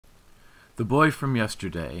The Boy from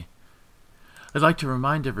Yesterday. I'd like to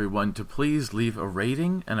remind everyone to please leave a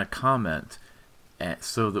rating and a comment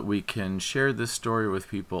so that we can share this story with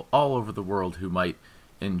people all over the world who might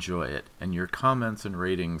enjoy it, and your comments and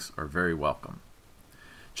ratings are very welcome.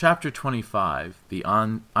 Chapter 25, The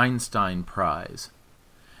Einstein Prize.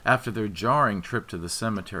 After their jarring trip to the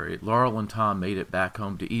cemetery, Laurel and Tom made it back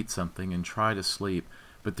home to eat something and try to sleep,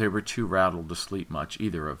 but they were too rattled to sleep much,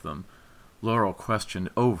 either of them. Laurel questioned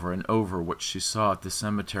over and over what she saw at the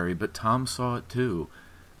cemetery, but Tom saw it too.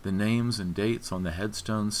 The names and dates on the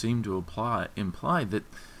headstones seemed to imply that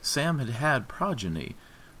Sam had had progeny,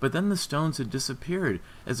 but then the stones had disappeared,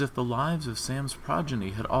 as if the lives of Sam's progeny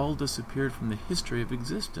had all disappeared from the history of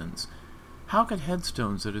existence. How could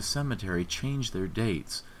headstones at a cemetery change their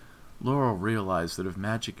dates? Laurel realized that if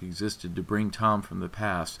magic existed to bring Tom from the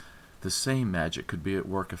past, the same magic could be at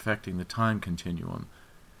work affecting the time continuum.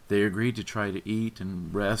 They agreed to try to eat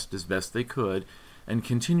and rest as best they could, and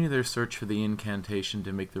continue their search for the incantation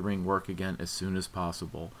to make the ring work again as soon as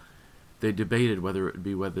possible. They debated whether it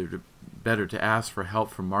would be better to ask for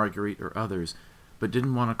help from Marguerite or others, but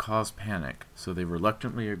didn't want to cause panic, so they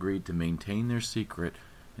reluctantly agreed to maintain their secret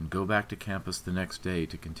and go back to campus the next day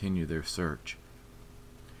to continue their search.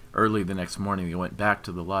 Early the next morning they went back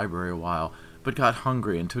to the library a while, but got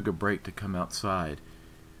hungry and took a break to come outside.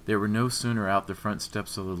 They were no sooner out the front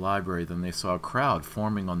steps of the library than they saw a crowd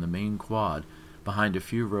forming on the main quad, behind a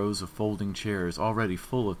few rows of folding chairs already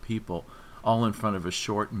full of people, all in front of a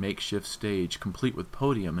short makeshift stage complete with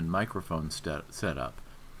podium and microphone set up.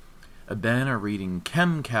 A banner reading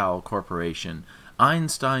ChemCal Corporation,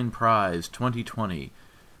 Einstein Prize 2020,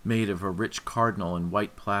 made of a rich cardinal in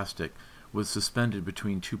white plastic, was suspended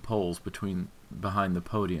between two poles behind the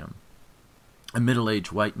podium. A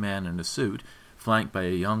middle-aged white man in a suit, flanked by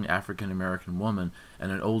a young African-American woman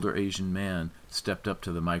and an older Asian man, stepped up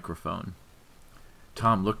to the microphone.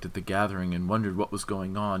 Tom looked at the gathering and wondered what was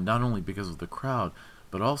going on, not only because of the crowd,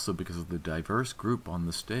 but also because of the diverse group on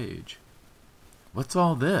the stage. "What's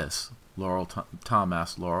all this?" Tom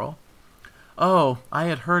asked Laurel. "Oh, I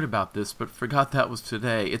had heard about this, but forgot that was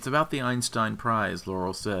today. It's about the Einstein Prize,"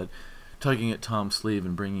 Laurel said, tugging at Tom's sleeve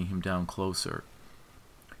and bringing him down closer.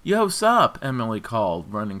 "Yo, sup?" Emily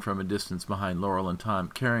called, running from a distance behind Laurel and Tom,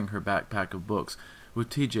 carrying her backpack of books, with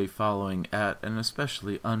TJ following at an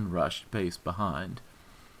especially unrushed pace behind.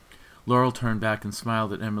 Laurel turned back and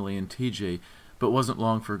smiled at Emily and TJ, but wasn't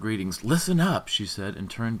long for greetings. "Listen up," she said, and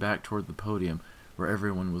turned back toward the podium, where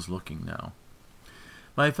everyone was looking now.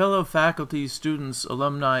 "My fellow faculty, students,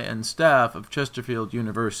 alumni, and staff of Chesterfield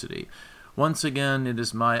University, once again it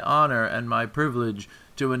is my honor and my privilege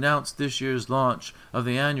to announce this year's launch of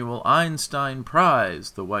the annual Einstein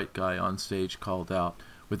Prize," the white guy on stage called out,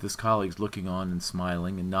 with his colleagues looking on and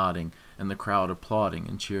smiling and nodding, and the crowd applauding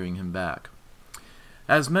and cheering him back.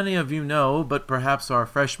 "As many of you know, but perhaps our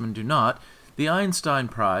freshmen do not, the Einstein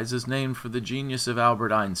Prize is named for the genius of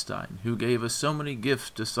Albert Einstein, who gave us so many gifts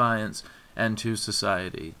to science and to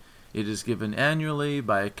society. It is given annually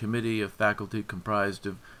by a committee of faculty comprised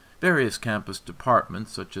of various campus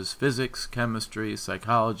departments such as physics, chemistry,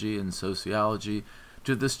 psychology, and sociology,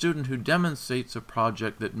 to the student who demonstrates a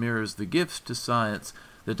project that mirrors the gifts to science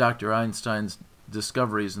that Dr. Einstein's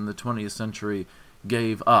discoveries in the 20th century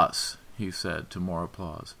gave us," he said, to more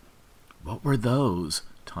applause. "What were those?"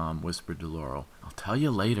 Tom whispered to Laurel. "I'll tell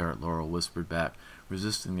you later," Laurel whispered back,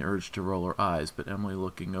 resisting the urge to roll her eyes, but Emily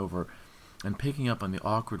looking over and picking up on the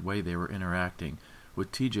awkward way they were interacting,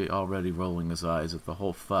 with TJ already rolling his eyes at the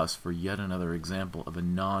whole fuss for yet another example of a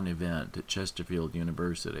non-event at Chesterfield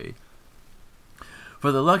University.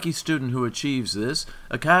 "For the lucky student who achieves this,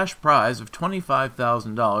 a cash prize of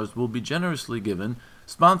 $25,000 will be generously given,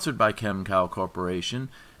 sponsored by ChemCal Corporation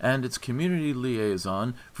and its community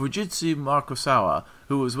liaison, Fujitsu Markosawa,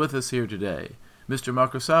 who is with us here today. Mr.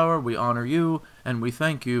 Markosawa, we honor you, and we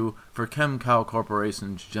thank you for ChemCal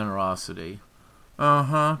Corporation's generosity."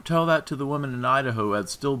 Tell that to the women in Idaho who had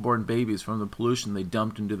stillborn babies from the pollution they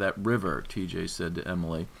dumped into that river," TJ said to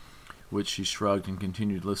Emily, which she shrugged and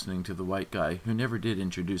continued listening to the white guy, who never did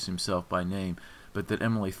introduce himself by name, but that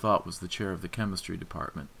Emily thought was the chair of the chemistry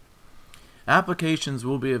department. "Applications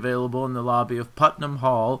will be available in the lobby of Putnam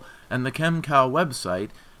Hall, and the ChemCal website,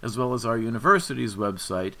 as well as our university's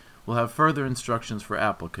website, will have further instructions for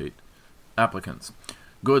applicants.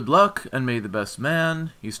 Good luck, and may the best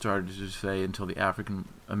man," he started to say, until the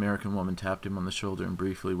African-American woman tapped him on the shoulder and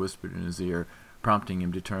briefly whispered in his ear, prompting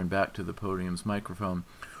him to turn back to the podium's microphone.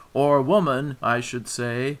 "Or woman, I should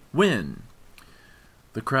say, win."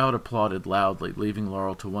 The crowd applauded loudly, leaving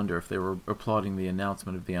Laurel to wonder if they were applauding the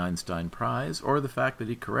announcement of the Einstein Prize or the fact that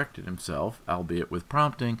he corrected himself, albeit with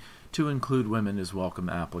prompting, to include women as welcome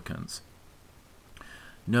applicants.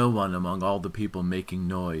 No one among all the people making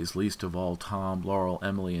noise, least of all Tom, Laurel,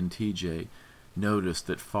 Emily, and TJ, noticed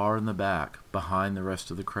that far in the back, behind the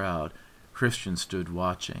rest of the crowd, Christian stood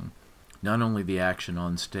watching, not only the action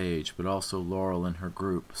on stage, but also Laurel and her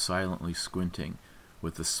group silently squinting,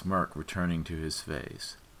 with a smirk returning to his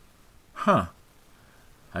face. Huh,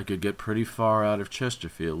 I could get pretty far out of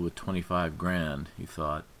Chesterfield with 25 grand, he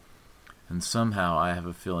thought. And somehow I have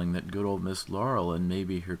a feeling that good old Miss Laurel and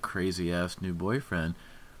maybe her crazy-ass new boyfriend,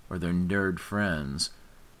 or their nerd friends,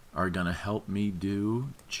 are gonna help me do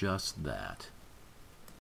just that.